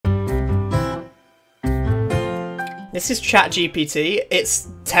This is ChatGPT. It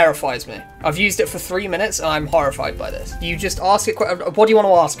terrifies me. I've used it for 3 minutes and I'm horrified by this. You just ask it. What do you want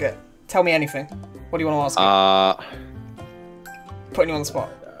to ask it? Tell me anything. What do you want to ask it? Putting you on the spot.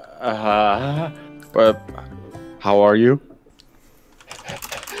 How are you?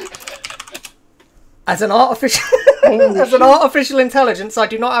 As an artificial intelligence, I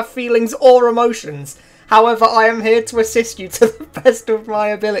do not have feelings or emotions. However, I am here to assist you to the best of my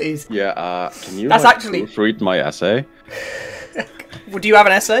abilities. Yeah, can you actually read my essay? Do you have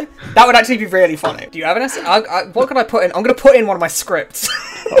an essay? That would actually be really funny. Do you have an essay? What could I put in? I'm going to put in one of my scripts.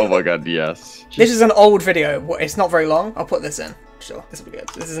 Oh my god, yes. This is an old video. It's not very long. I'll put this in. Sure, this will be good.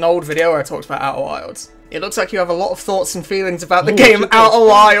 This is an old video where I talked about Outer Wilds. It looks like you have a lot of thoughts and feelings about the game Outer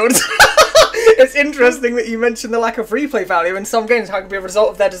Wilds. It's interesting that you mentioned the lack of replay value in some games, how it could be a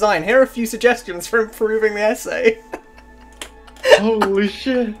result of their design. Here are a few suggestions for improving the essay. Holy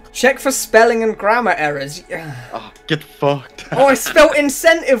shit. Check for spelling and grammar errors. Oh, get fucked. Oh, I spelled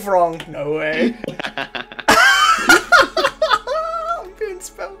incentive wrong. No way. I'm being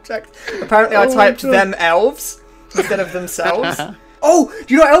spell checked. Apparently I typed them elves instead of themselves. Oh,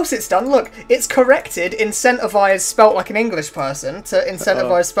 do you know what else it's done? Look, it's corrected incentivize spelt like an English person to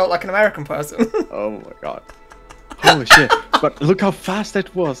incentivize spelt like an American person. Oh my god. Holy shit. But look how fast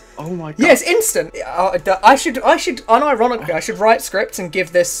that was. Oh my god. Yeah, it's instant. I should, unironically, I should write scripts and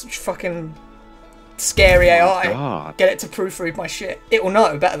give this fucking scary AI. Get it to proofread my shit. It will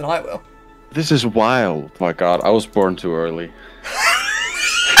know better than I will. This is wild. Oh my god, I was born too early.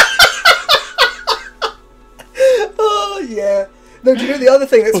 Oh, yeah. No, do you know the other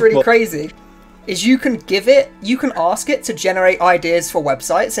thing that's really crazy? Is you can ask it to generate ideas for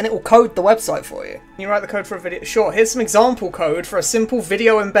websites and it will code the website for you. Can you write the code for a video? Sure, here's some example code for a simple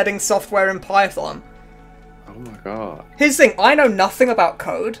video embedding software in Python. Oh my god. Here's the thing, I know nothing about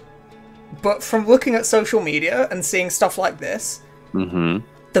code, but from looking at social media and seeing stuff like this,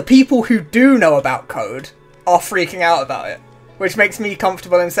 the people who do know about code are freaking out about it, which makes me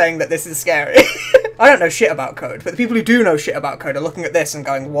comfortable in saying that this is scary. I don't know shit about code, but the people who do know shit about code are looking at this and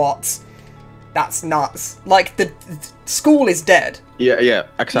going, what? That's nuts. Like, the school is dead. Yeah,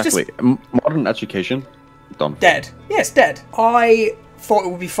 exactly. Modern education, done. Dead. Yeah, it's dead. I thought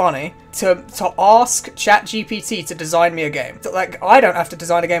it would be funny to ask ChatGPT to design me a game. Like, I don't have to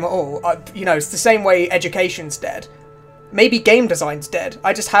design a game at all. You know, it's the same way education's dead. Maybe game design's dead.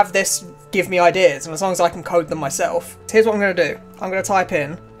 I just have this give me ideas, and as long as I can code them myself. Here's what I'm going to do. I'm going to type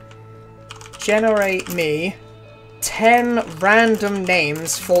in, generate me 10 random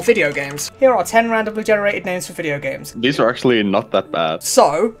names for video games. Here are 10 randomly generated names for video games. These are actually not that bad.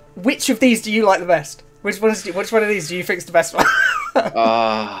 So, which of these do you like the best? Which one of these do you think is the best one?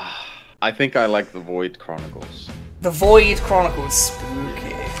 I think I like the Void Chronicles. The Void Chronicles.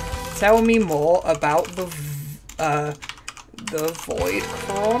 Spooky. Tell me more about the Void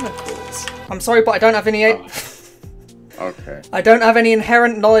Chronicles. I'm sorry, but I don't have any... Okay. I don't have any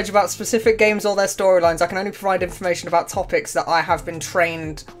inherent knowledge about specific games or their storylines. I can only provide information about topics that I have been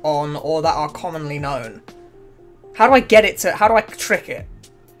trained on or that are commonly known. How do I get it to... How do I trick it?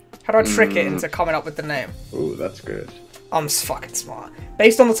 How do I trick it into coming up with the name? Ooh, that's good. I'm fucking smart.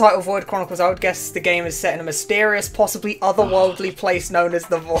 Based on the title Void Chronicles, I would guess the game is set in a mysterious, possibly otherworldly place known as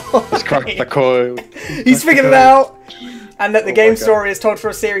the Void. Let's crack the coil. He's figured it out! And that the game story is told through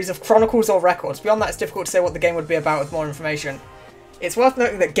a series of chronicles or records. Beyond that, it's difficult to say what the game would be about with more information. It's worth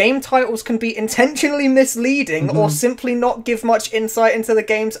noting that game titles can be intentionally misleading or simply not give much insight into the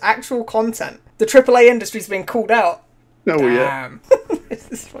game's actual content. The AAA industry's being called out. Oh, damn. This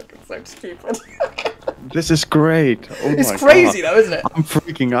is fucking so stupid. This is great. Oh it's crazy though, isn't it? I'm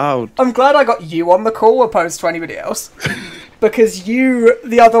freaking out. I'm glad I got you on the call opposed to anybody else. Because you,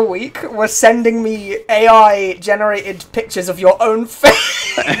 the other week, were sending me AI-generated pictures of your own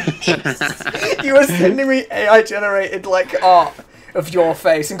face. You were sending me AI-generated, like, art of your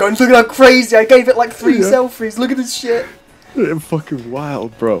face and going, look at how crazy, I gave it, like, 3 selfies, look at this shit. I'm fucking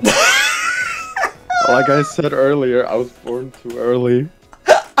wild, bro. Like I said earlier, I was born too early.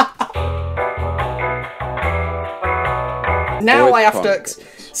 Now Void I have Chronicles.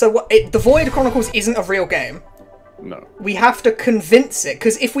 to... So the Void Chronicles isn't a real game. No. We have to convince it,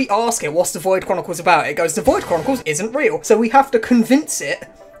 because if we ask it, what's the Void Chronicles about? It goes, the Void Chronicles isn't real. So we have to convince it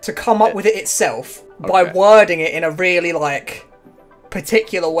to come up with it itself by wording it in a really, like,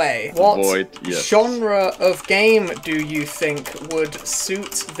 particular way. What genre of game do you think would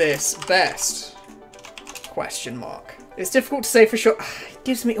suit this best? Question mark. It's difficult to say for sure.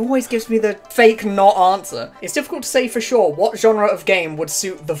 It always gives me the fake not answer. It's difficult to say for sure what genre of game would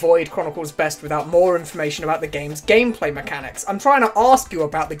suit the Void Chronicles best without more information about the game's gameplay mechanics. I'm trying to ask you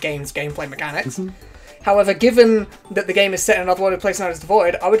about the game's gameplay mechanics. However, given that the game is set in another world place known as the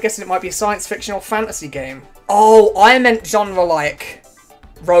Void, I would guess that it might be a science fiction or fantasy game. Oh, I meant genre like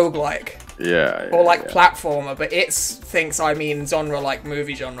roguelike. Yeah. Or like platformer, but it thinks I mean genre like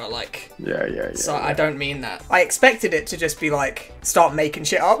movie genre like. Yeah. So I don't mean that. I expected it to just be like start making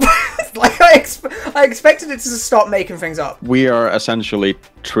shit up. Like I expected it to just start making things up. We are essentially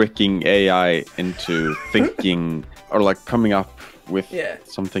tricking AI into thinking or like coming up with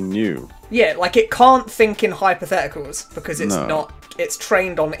something new. Yeah, like it can't think in hypotheticals because it's not. It's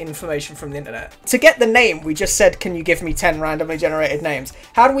trained on information from the internet. To get the name, we just said, can you give me 10 randomly generated names?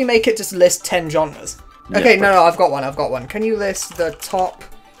 How do we make it just list 10 genres? Okay, no, I've got one. Can you list the top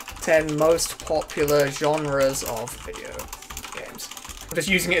 10 most popular genres of video games? I'm just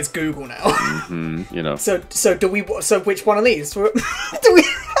using it as Google now. You know. So which one of these?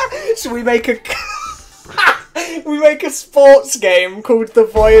 Should we make a... we make a sports game called the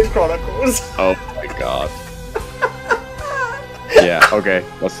Void Chronicles. Oh my god. Yeah, okay,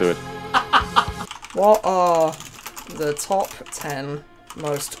 let's do it. What are the top 10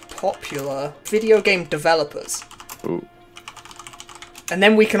 most popular video game developers? Ooh. And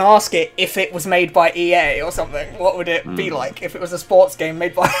then we can ask it if it was made by EA or something. What would it be like if it was a sports game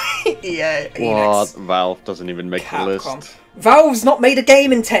made by EA? What? Valve doesn't even make the list. Valve's not made a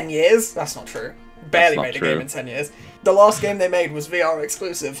game in 10 years. That's not true. Barely made a game in 10 years. The last game they made was VR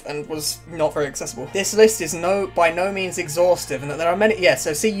exclusive and was not very accessible. This list is by no means exhaustive, and that there are many... Yeah,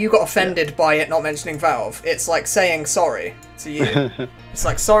 so see, you got offended by it not mentioning Valve. It's like saying sorry to you. It's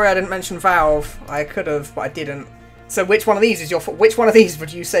like, sorry I didn't mention Valve. I could have, but I didn't. So which one of these is your... Which one of these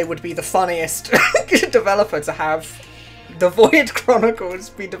would you say would be the funniest developer to have the Void Chronicles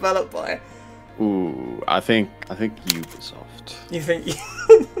be developed by? Ooh, I think Ubisoft. You think...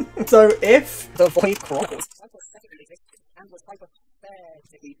 So if the Void Chronicles...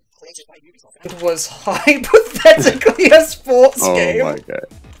 It was hypothetically a sports game. Oh my god.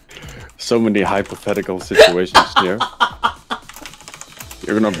 So many hypothetical situations here.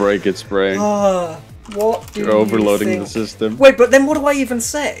 You're gonna break its brain. What do You're overloading think? the system. Wait, but then what do I even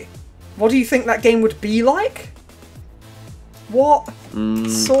say? What do you think that game would be like? What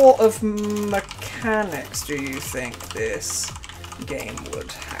sort of mechanics do you think this game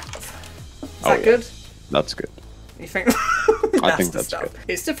would have? Is that good? That's good. You think? I think that's good.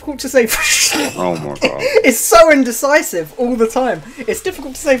 It's difficult to say for sure. Oh my god. It's so indecisive all the time. It's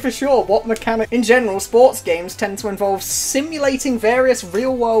difficult to say for sure what mechanic... In general, sports games tend to involve simulating various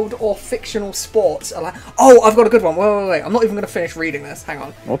real-world or fictional sports. Oh, I've got a good one. Wait. I'm not even going to finish reading this. Hang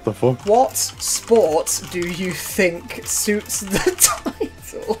on. What the fuck? What sports do you think suits the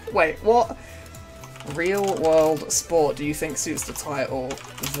title? Wait, what real-world sport do you think suits the title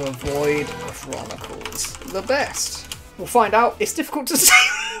The Void Chronicles the best? We'll find out. It's difficult to say.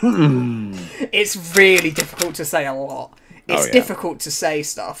 It's really difficult to say a lot. It's difficult to say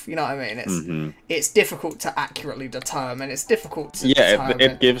stuff, you know what I mean? It's difficult to accurately determine. It's difficult to determine.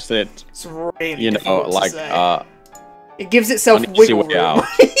 It gives it, it's really you know, like, it gives itself wiggle room. Yeah,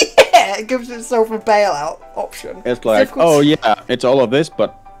 it gives itself a bailout option. It's like, oh yeah, it's all of this,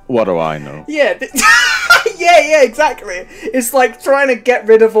 but what do I know? Yeah, yeah, exactly. It's like trying to get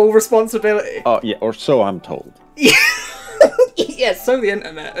rid of all responsibility. Oh yeah, or so I'm told. Yeah, so the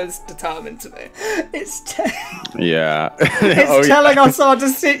internet has determined to me. It's it's telling us our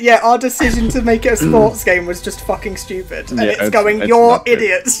decision to make it a sports game was just fucking stupid, and it's going, you're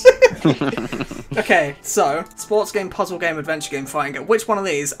idiots. Okay, so sports game, puzzle game, adventure game, fighting game. Which one of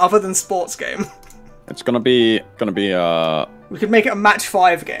these, other than sports game? It's gonna be We could make it a match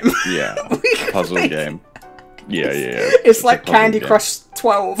 5 game. Yeah, puzzle game. Yeah. It's like Candy Crush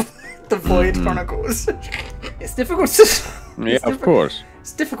 12. The Void Chronicles. It's difficult to... Of course.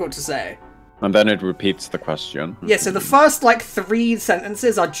 It's difficult to say. And then it repeats the question. Yeah, so the first, like, 3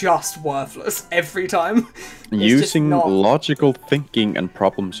 sentences are just worthless every time. Using logical thinking and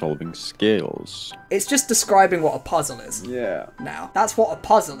problem-solving skills. It's just describing what a puzzle is. Yeah. Now, that's what a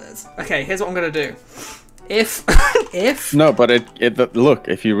puzzle is. Okay, here's what I'm gonna do. If... No, but look,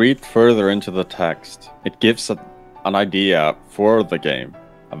 if you read further into the text, it gives an idea for the game.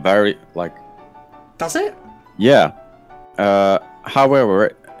 A very, like... Does it? Yeah.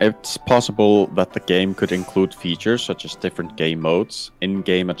 However, it's possible that the game could include features such as different game modes,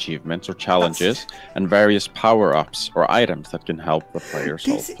 in-game achievements or challenges, and various power-ups or items that can help the player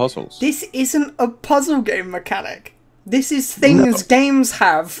solve puzzles. This isn't a puzzle game mechanic. This is things games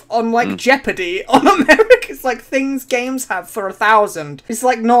have on, like, Jeopardy on America. It's like things games have for 1,000. It's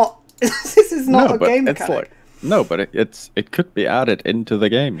like not... This is not a game mechanic. Like, no, but it could be added into the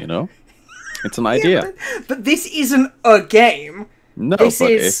game, you know? It's an idea. But this isn't a game. No, this but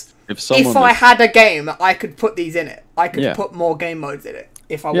is... if I had a game, I could put these in it. I could put more game modes in it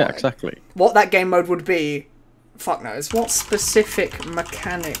if I wanted. Yeah, exactly. What that game mode would be, fuck knows. What specific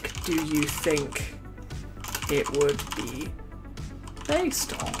mechanic do you think it would be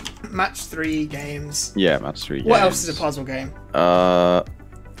based on? Match 3 games. Yeah, match 3 games. What else is a puzzle game?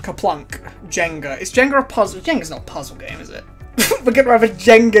 Kaplunk. Jenga. Is Jenga a puzzle? Jenga's not a puzzle game, is it? We're gonna have a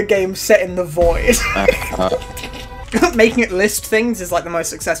Jenga game set in the void. Making it list things is like the most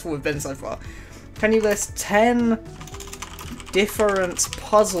successful we've been so far. Can you list 10 different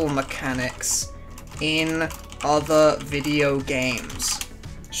puzzle mechanics in other video games?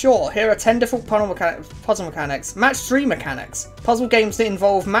 Sure, here are 10 different puzzle mechanics. Match 3 mechanics. Puzzle games that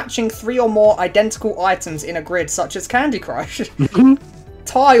involve matching 3 or more identical items in a grid, such as Candy Crush.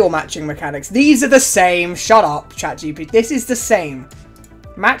 Tile matching mechanics. These are the same. Shut up, ChatGPT. This is the same.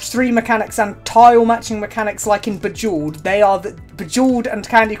 Match 3 mechanics and tile matching mechanics like in Bejeweled. Bejeweled and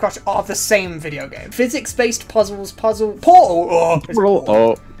Candy Crush are the same video game. Physics-based puzzles, Portal.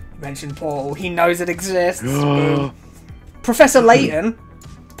 Oh. Mentioned Portal. He knows it exists. Professor Layton.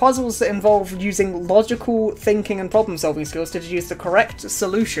 Puzzles that involve using logical thinking and problem-solving skills to deduce the correct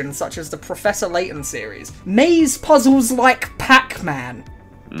solution, such as the Professor Layton series. Maze puzzles like Pac-Man.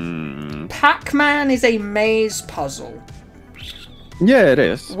 Pac-Man is a maze puzzle. Yeah, it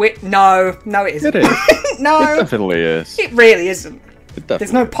is. No, it isn't. It is. No. It definitely is. It really isn't. It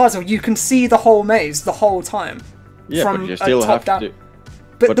There's no puzzle. You can see the whole maze the whole time. Yeah, from but you still have down. to...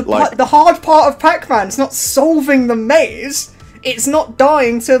 But the hard part of Pac-Man is not solving the maze. It's not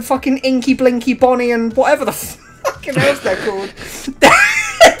dying to fucking Inky Blinky Bonnie and whatever the fucking else they're called.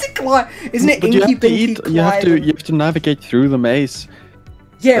 Isn't it Inky Blinky Clyde? You have to navigate through the maze.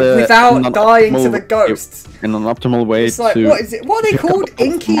 Yeah, without dying to the ghosts. In an optimal way. It's like, what is it? What are they called?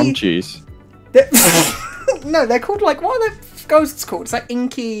 Inky. Munchies. No, they're called like, what are the ghosts called? It's like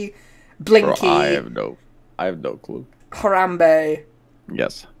Inky, Blinky. I have no clue. Harambe.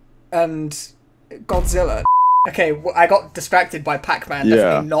 Yes. And Godzilla. Okay, I got distracted by Pac-Man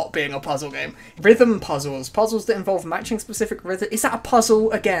definitely not being a puzzle game. Rhythm puzzles. Puzzles that involve matching specific rhythm. Is that a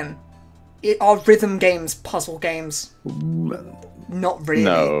puzzle again? Are rhythm games puzzle games? Not really.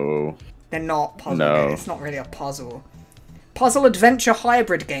 No. They're not puzzle games. It's not really a puzzle. Puzzle adventure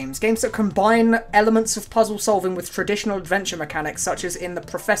hybrid games. Games that combine elements of puzzle solving with traditional adventure mechanics, such as in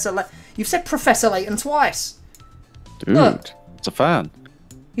the You've said Professor Layton twice. Dude, Look. It's a fan.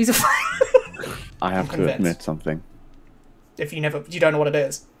 He's a fan. I have to admit something. If you don't know what it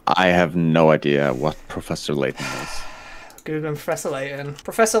is. I have no idea what Professor Layton is. Googling Professor Layton.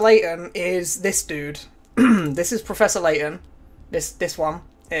 Professor Layton is this dude. This is Professor Layton. This one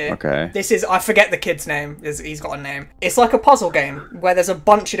here. Okay. This is, I forget the kid's name. He's got a name. It's like a puzzle game where there's a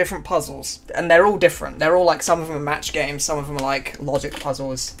bunch of different puzzles and they're all different. They're all like, some of them are match games, some of them are like logic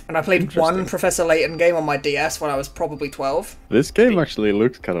puzzles. And I played one Professor Layton game on my DS when I was probably 12. This game actually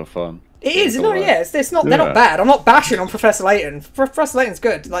looks kind of fun. It is, no, yeah, it's not, they're not bad. I'm not bashing on Professor Layton. Professor Layton's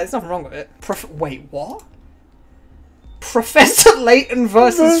good, like, there's nothing wrong with it. Wait, what? Professor Layton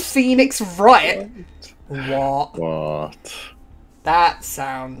versus Phoenix Wright? What? That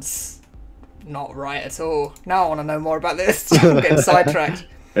sounds not right at all. Now I want to know more about this. I'm getting sidetracked.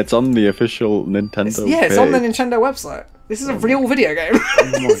 It's on the official Nintendo page. It's on the Nintendo website. This is a real video game.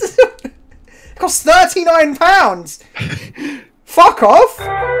 It costs £39! Fuck off!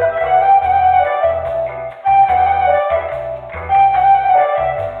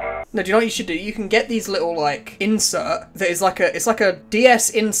 No, do you know what you should do? You can get these little, like, insert that is like it's like a DS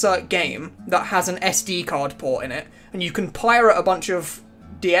insert game that has an SD card port in it, and you can pirate a bunch of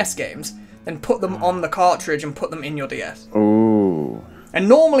DS games, then put them on the cartridge and put them in your DS. Ooh. And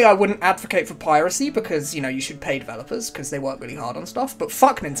normally I wouldn't advocate for piracy because, you know, you should pay developers because they work really hard on stuff, but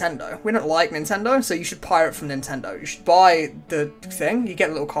fuck Nintendo. We don't like Nintendo, so you should pirate from Nintendo. You should buy the thing, you get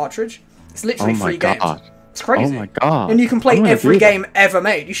a little cartridge. It's literally free games. It's crazy. Oh my god. And you can play every game ever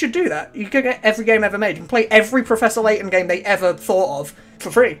made. You should do that. You can get every game ever made. You can play every Professor Layton game they ever thought of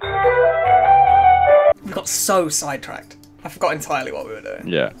for free. We got so sidetracked. I forgot entirely what we were doing.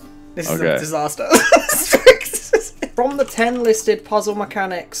 Yeah. This is a disaster. From the 10 listed puzzle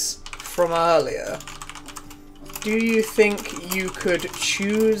mechanics from earlier, do you think you could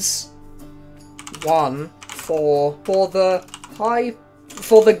choose one for the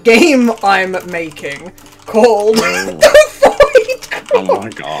game I'm making called Void Chronicles? Oh my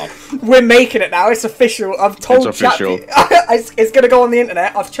god. We're making it now, it's official. I've told It's official. it's gonna go on the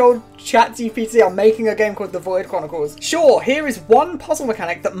internet. I've told ChatGPT, I'm making a game called The Void Chronicles. Sure, here is one puzzle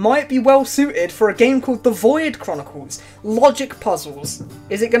mechanic that might be well suited for a game called The Void Chronicles. Logic puzzles.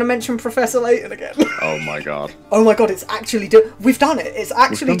 Is it going to mention Professor Layton again? Oh my god. Oh my god, it's actually we've done it. It's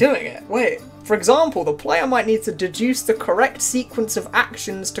actually doing it. Wait. For example, the player might need to deduce the correct sequence of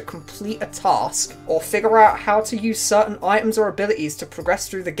actions to complete a task, or figure out how to use certain items or abilities to progress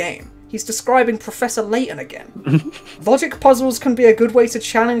through the game. He's describing Professor Layton again. Logic puzzles can be a good way to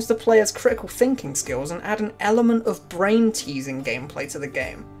challenge the player's critical thinking skills and add an element of brain-teasing gameplay to the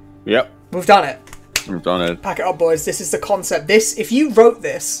game. Yep. We've done it. We've done it. Pack it up, boys. This is the concept. If you wrote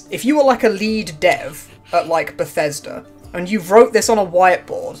this, if you were like a lead dev at like Bethesda, and you wrote this on a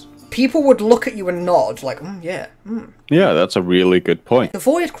whiteboard, people would look at you and nod, like, yeah. Yeah, that's a really good point. The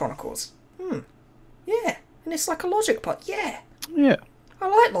Void Chronicles. Yeah. And it's like a logic puzzle. Yeah. Yeah. I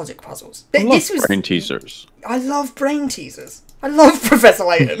like logic puzzles. I love brain teasers. I love brain teasers. I love Professor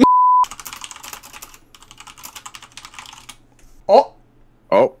Layton. Oh.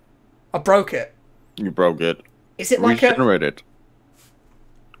 Oh. I broke it. You broke it. Is it like Regenerate it.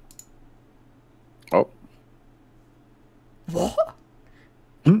 Oh. What?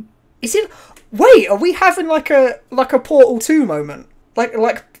 Is it... Wait, are we having like a Portal 2 moment?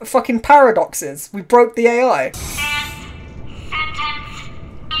 Like fucking paradoxes. We broke the AI.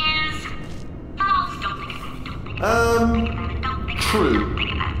 True.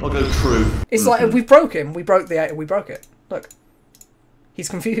 I'll go true. It's like, we broke him. We broke it. Look. He's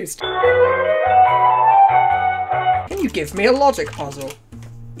confused. Can you give me a logic puzzle?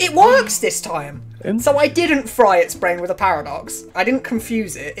 It works this time! So I didn't fry its brain with a paradox. I didn't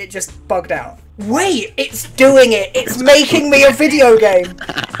confuse it, it just bugged out. Wait, it's doing it! It's making me a video game!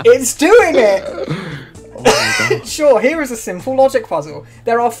 It's doing it! Oh sure, here is a simple logic puzzle.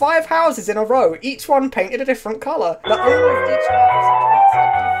 There are 5 houses in a row, each one painted a different colour. The owner of each house paints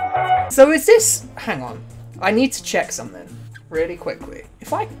a different... So is this... Hang on. I need to check something really quickly.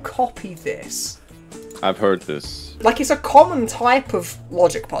 If I copy this... I've heard this. Like, it's a common type of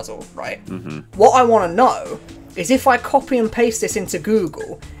logic puzzle, right? What I want to know is if I copy and paste this into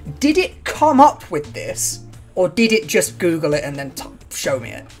Google, did it come up with this, or did it just Google it and then show me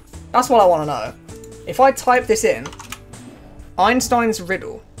it? That's what I want to know. If I type this in, Einstein's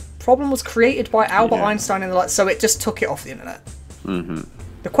riddle. Problem was created by Albert Einstein in the... So it just took it off the internet.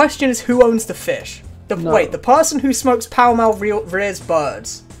 The question is, who owns the fish? Wait, the person who smokes Pall Mall rears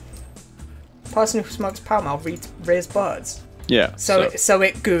birds. Person who smokes Pall Mall rears birds. Yeah. So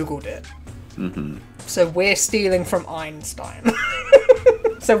it Googled it. So we're stealing from Einstein.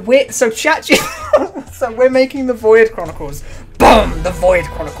 so we're making the Void Chronicles. Boom! The Void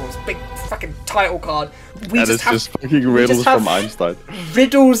Chronicles. Big fucking title card. Just fucking riddles from Einstein.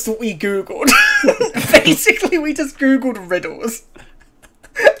 Riddles that we Googled. Basically, we just Googled riddles.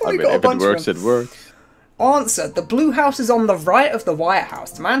 I mean, if it works, it works. Answer. The blue house is on the right of the white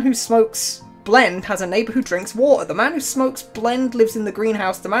house. The man who smokes blend has a neighbour who drinks water. The man who smokes blend lives in the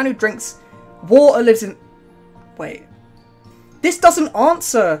greenhouse. The man who drinks water lives in... Wait. This doesn't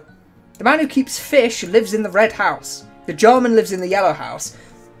answer. The man who keeps fish lives in the red house. The German lives in the yellow house.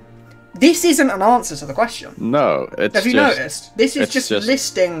 This isn't an answer to the question. No, it's Have you noticed? This is just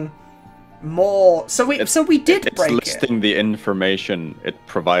listing more... So we did break it. It's listing the information it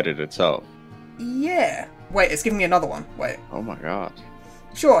provided itself. Yeah. Wait, it's giving me another one. Wait. Oh my god.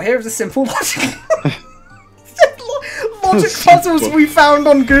 Sure, here's a simple logic... logic puzzles we found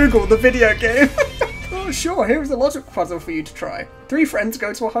on Google, the video game. Oh, sure, here's a logic puzzle for you to try. 3 friends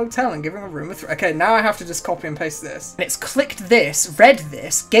go to a hotel and give them a room with... Okay, now I have to just copy and paste this. And it's clicked this, read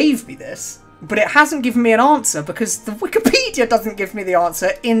this, gave me this, but it hasn't given me an answer because the Wikipedia doesn't give me the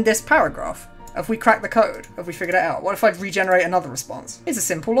answer in this paragraph. Have we cracked the code? Have we figured it out? What if I regenerate another response? Here's a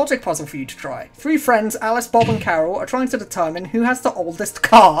simple logic puzzle for you to try. 3 friends, Alice, Bob and Carol, are trying to determine who has the oldest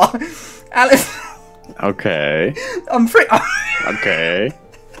car. Alice... Okay. I'm pretty... Okay.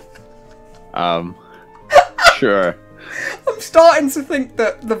 Sure. I'm starting to think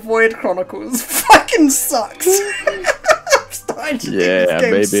that the Void Chronicles fucking sucks. I'm starting to think this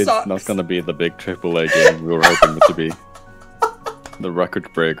game maybe sucks. It's not gonna be the big AAA game we were hoping it to be. The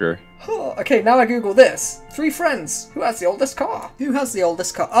record breaker. Oh, okay, now I Google this. 3 friends. Who has the oldest car? Who has the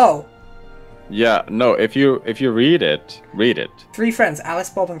oldest car? Oh. Yeah, no, if you read it. 3 friends, Alice,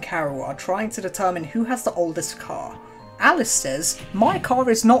 Bob and Carol, are trying to determine who has the oldest car. Alice says, my car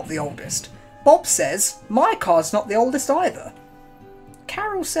is not the oldest. Bob says, my car's not the oldest either.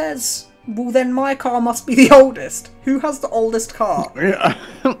 Carol says, well then my car must be the oldest. Who has the oldest car? Yeah.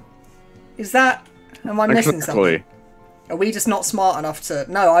 Is that... Am I missing something? Are we just not smart enough to...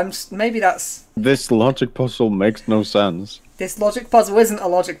 No, maybe that's... This logic puzzle makes no sense. This logic puzzle isn't a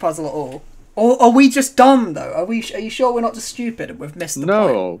logic puzzle at all. Or are we just dumb, though? Are you sure we're not just stupid and we've missed the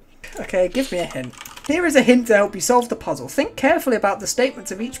point? Okay, give me a hint. Here is a hint to help you solve the puzzle. Think carefully about the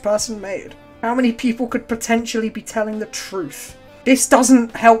statements of each person made. How many people could potentially be telling the truth? This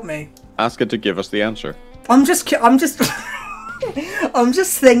doesn't help me. Ask it to give us the answer. I'm just I'm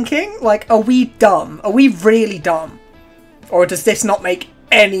just thinking, like, are we dumb? Are we really dumb? Or does this not make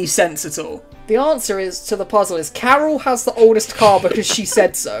any sense at all? The answer to the puzzle is Carol has the oldest car because she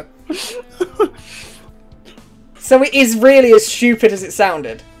said so. So it is really as stupid as it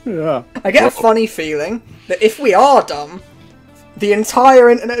sounded. Yeah. I get a funny feeling that if we are dumb, the entire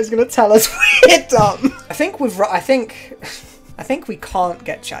internet is going to tell us we're dumb. I think we can't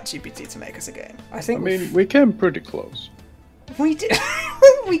get ChatGPT to make us a game. I mean, we came pretty close. We did.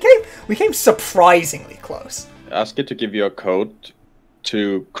 we came surprisingly close. Ask it to give you a code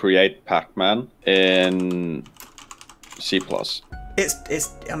to create Pac-Man in C++.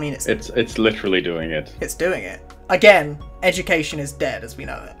 It's literally doing it. It's doing it. Again, education is dead as we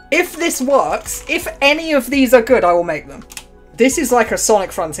know it. If this works, if any of these are good, I will make them. This is like a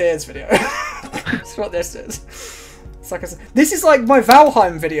Sonic Frontiers video. That's what this is. This is like my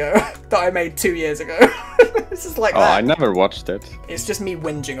Valheim video that I made 2 years ago. This is like that. I never watched it. It's just me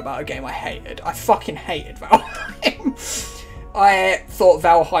whinging about a game I hated. I fucking hated Valheim. I thought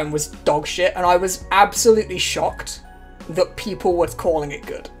Valheim was dog shit, and I was absolutely shocked that people were calling it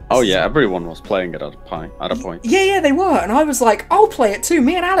good. Oh yeah, everyone was playing it at a point. Yeah, they were, and I was like, I'll play it too.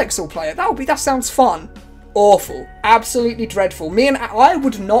 Me and Alex will play it. That sounds fun. Awful. Absolutely dreadful. I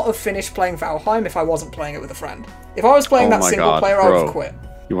would not have finished playing Valheim if I wasn't playing it with a friend. If I was playing that single player, I would have quit.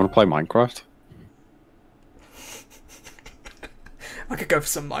 You want to play Minecraft? I could go for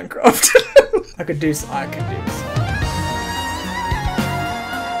some Minecraft. I could do some.